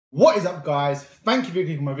What is up, guys? Thank you for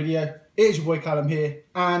clicking my video. It's your boy Callum here,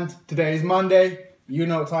 and today is Monday. You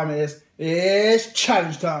know what time it is. It's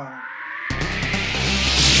challenge time.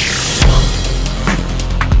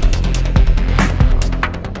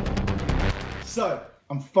 So,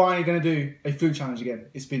 I'm finally going to do a food challenge again.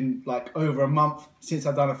 It's been like over a month since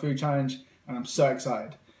I've done a food challenge, and I'm so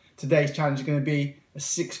excited. Today's challenge is going to be a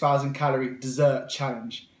 6,000 calorie dessert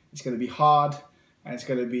challenge. It's going to be hard, and it's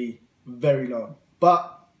going to be very long.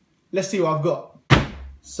 But let's see what I've got.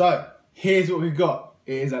 So, here's what we've got.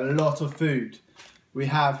 It is a lot of food. We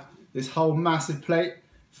have this whole massive plate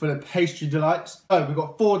full of pastry delights. So, we've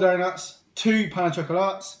got 4 donuts, 2 pain au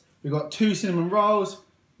chocolats, we've got 2 cinnamon rolls,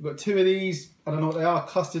 we've got 2 of these, I don't know what they are,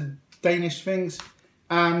 custard Danish things,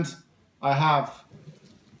 and I have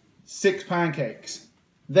 6 pancakes.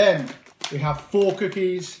 Then, we have 4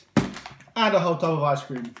 cookies and a whole tub of ice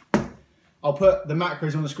cream. I'll put the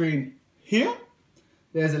macros on the screen here.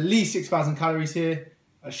 There's at least 6,000 calories here,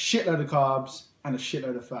 a shitload of carbs, and a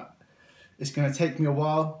shitload of fat. It's going to take me a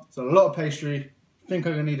while. It's a lot of pastry. I think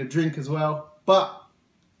I'm going to need a drink as well, but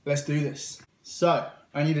let's do this. So,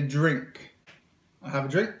 I need a drink. I have a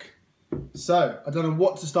drink. So, I don't know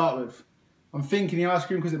what to start with. I'm thinking the ice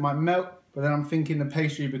cream because it might melt, but then I'm thinking the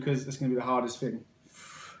pastry because it's going to be the hardest thing.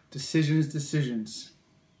 Decisions.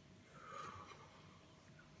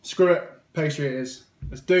 Screw it. Pastry it is.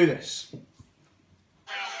 Let's do this.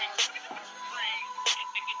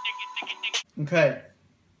 Okay,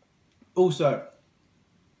 also,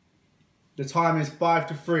 the time is 5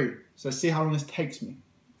 to 3, so let's see how long this takes me.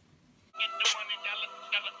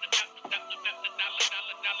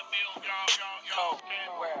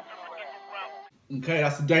 Okay,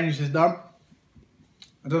 that's the Danish is done.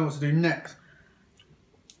 I don't know what to do next.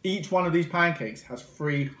 Each one of these pancakes has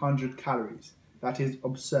 300 calories. That is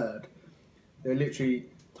absurd. They're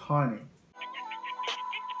literally tiny.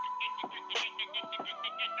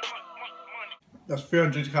 That's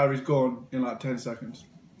 300 calories gone in like 10 seconds.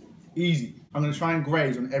 Easy. I'm going to try and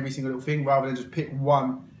graze on every single little thing rather than just pick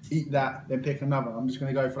one, eat that, then pick another. I'm just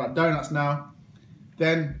going to go for like donuts now,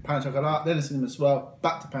 then pain au chocolat, then a cinnamon swirl,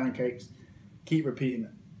 back to pancakes. Keep repeating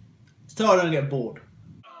it. So I don't get bored.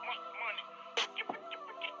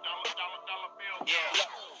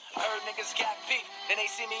 Heard niggas got beef, then they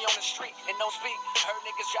see me on the street and don't speak. Heard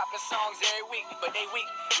niggas dropping songs every week, but they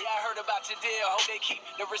weak. Yeah, I heard about your deal, hope they keep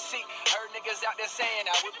the receipt. Heard niggas out there saying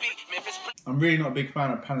I would beat Memphis. I'm really not a big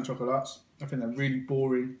fan of pain au chocolats. I think they're really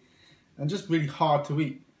boring and just really hard to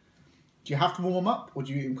eat. Do you have to warm them up or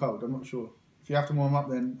do you eat them cold? I'm not sure. If you have to warm them up,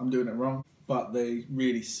 then I'm doing it wrong. But they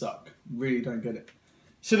really suck. Really don't get it.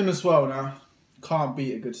 Cinnamon swirl now. Can't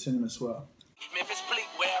beat a good cinnamon swirl. Memphis bleak,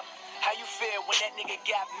 well, how you feel when that nigga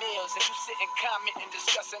got meals and you sitting commenting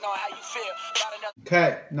discussing on how you feel about another.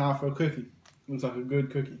 Okay, now for a cookie. Looks like a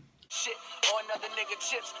good cookie. Shit, or another nigga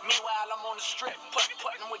chips. Meanwhile, I'm on the strip,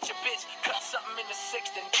 putting with your bitch, cut something in the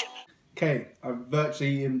 6th and dip. Okay, I've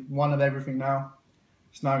virtually eaten one of everything now.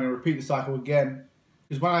 So now I'm going to repeat the cycle again.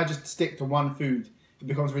 Because when I just stick to one food, it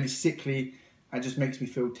becomes really sickly and just makes me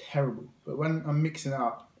feel terrible. But when I'm mixing it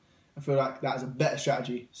up, I feel like that is a better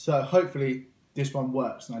strategy. So hopefully this one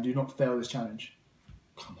works and I do not fail this challenge.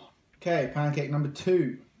 Come on. Okay, pancake number 2.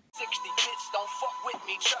 60 bitch, don't fuck with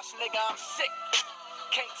me, trust nigga, I'm sick.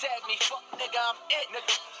 Can't tag me, fuck nigga, I'm it,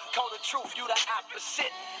 nigga. Call the truth, you the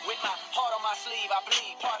opposite. With my heart on my sleeve, I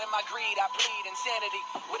bleed. Pardon my greed, I plead insanity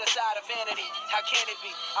with a side of vanity. How can it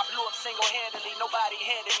be? I blew up single-handedly, nobody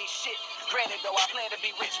handed me shit. Granted though, I plan to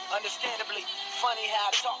be rich, understandably. Funny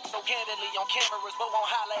how I talk so candidly on cameras, but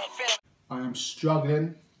won't holler at family. I am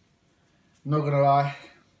struggling, not gonna lie.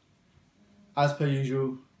 As per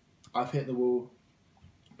usual, I've hit the wall.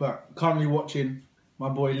 But currently watching my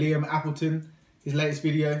boy Liam Appleton, his latest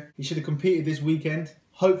video. He should have competed this weekend.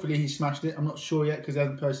 Hopefully he smashed it. I'm not sure yet because he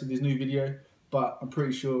hasn't posted his new video, but I'm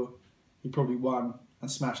pretty sure he probably won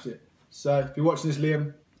and smashed it. So if you're watching this,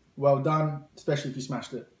 Liam, well done, especially if you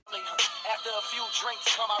smashed it. After a few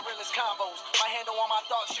drinks come my realest combos. My handle on my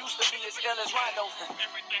thoughts used to be as ill as rhinos.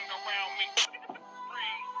 Everything around me.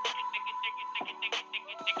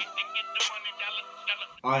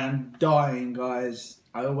 I am dying, guys.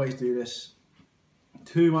 I always do this.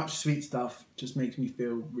 Too much sweet stuff just makes me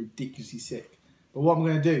feel ridiculously sick. But what I'm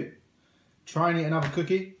going to do, try and eat another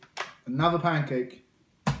cookie, another pancake,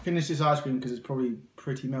 finish this ice cream because it's probably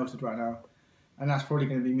pretty melted right now. And that's probably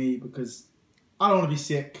going to be me because I don't want to be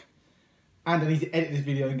sick. And I need to edit this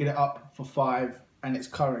video and get it up for 5. And it's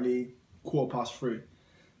currently 3:15.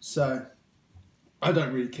 So, I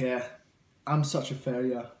don't really care. I'm such a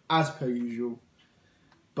failure, as per usual.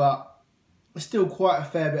 But it's still quite a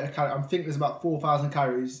fair bit of calories. I think there's about 4,000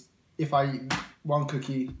 calories if I eat one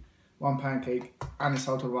cookie, one pancake, and this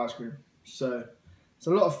whole tub of ice cream. So it's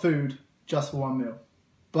a lot of food just for one meal.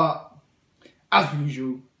 But as per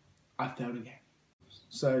usual, I failed again.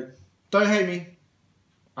 So don't hate me.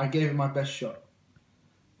 I gave it my best shot.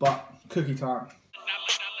 But cookie time.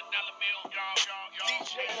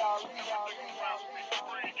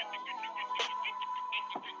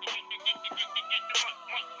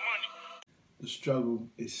 The struggle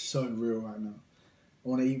is so real right now. I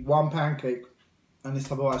want to eat one pancake and this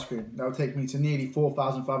type of ice cream. That will take me to nearly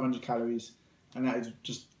 4,500 calories. And that is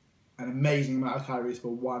just an amazing amount of calories for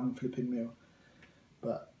one flipping meal.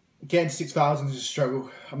 But getting to 6,000 is a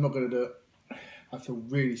struggle. I'm not going to do it. I feel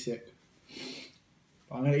really sick.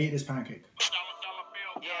 But I'm going to eat this pancake.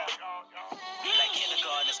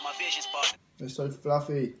 They're so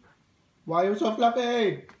fluffy. Why are you so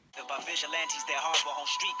fluffy? Vigilantes that harbor on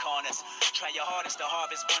street corners. Try your hardest to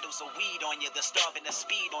harvest bundles of weed on you. The starving, the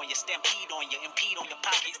speed on you, stampede on you, impede on your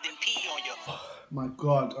pockets, then pee on you. My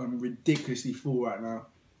God, I'm ridiculously full right now.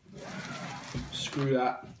 Screw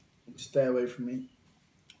that. Stay away from me.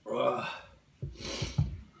 Ugh.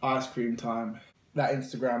 Ice cream time. That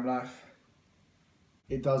Instagram life.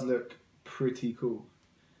 It does look pretty cool.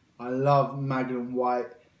 I love Magnum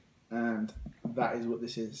White, and that is what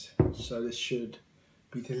this is. So this should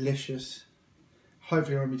be delicious.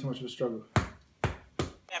 Hopefully it won't be too much of a struggle.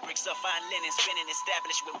 Fabrics of fine linen, spinning,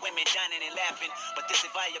 established with women dining and laughing. But this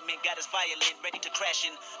environment got us violent, ready to crash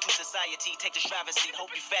into society. Take the driver's seat, hope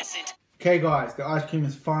you fastened. Okay guys, the ice cream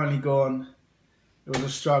is finally gone. It was a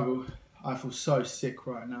struggle. I feel so sick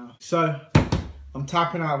right now. So, I'm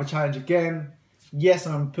tapping out of a challenge again. Yes,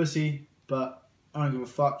 I'm a pussy, but I don't give a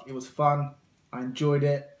fuck. It was fun. I enjoyed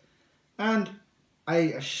it. And I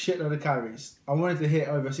ate a shitload of calories. I wanted to hit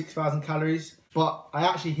over 6,000 calories, but I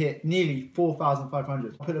actually hit nearly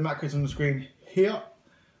 4,500. I'll put the macros on the screen here,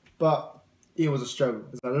 but it was a struggle.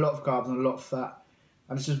 There's a lot of carbs and a lot of fat,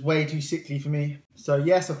 and it's just way too sickly for me. So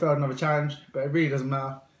yes, I failed another challenge, but it really doesn't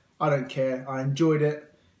matter. I don't care. I enjoyed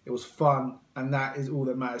it. It was fun, and that is all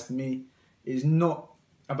that matters to me. It is not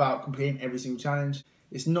about completing every single challenge.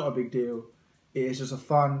 It's not a big deal. It is just a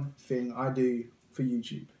fun thing I do for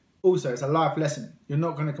YouTube. Also, it's a life lesson. You're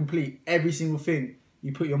not going to complete every single thing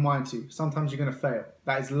you put your mind to. Sometimes you're going to fail.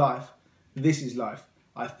 That is life. This is life.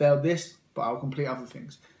 I failed this, but I'll complete other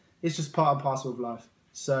things. It's just part and parcel of life.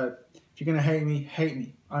 So, if you're going to hate me, hate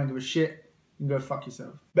me. I don't give a shit. You can go fuck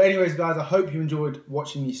yourself. But anyways, guys, I hope you enjoyed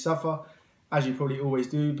watching me suffer, as you probably always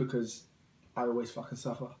do, because I always fucking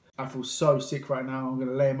suffer. I feel so sick right now. I'm going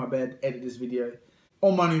to lay in my bed, edit this video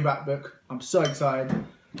on my new MacBook. I'm so excited.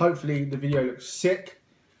 Hopefully, the video looks sick.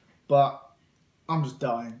 But I'm just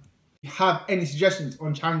dying. If you have any suggestions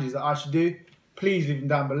on challenges that I should do, please leave them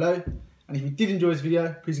down below. And if you did enjoy this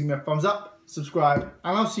video, please give me a thumbs up, subscribe,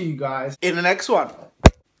 and I'll see you guys in the next one.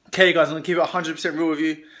 Okay guys, I'm going to keep it 100% real with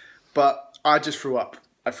you, but I just threw up.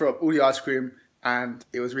 I threw up all the ice cream, and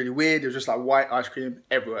it was really weird. It was just like white ice cream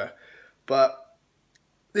everywhere. But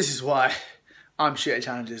this is why I'm shit at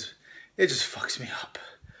challenges. It just fucks me up.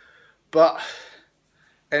 But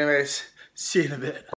anyways, see you in a bit.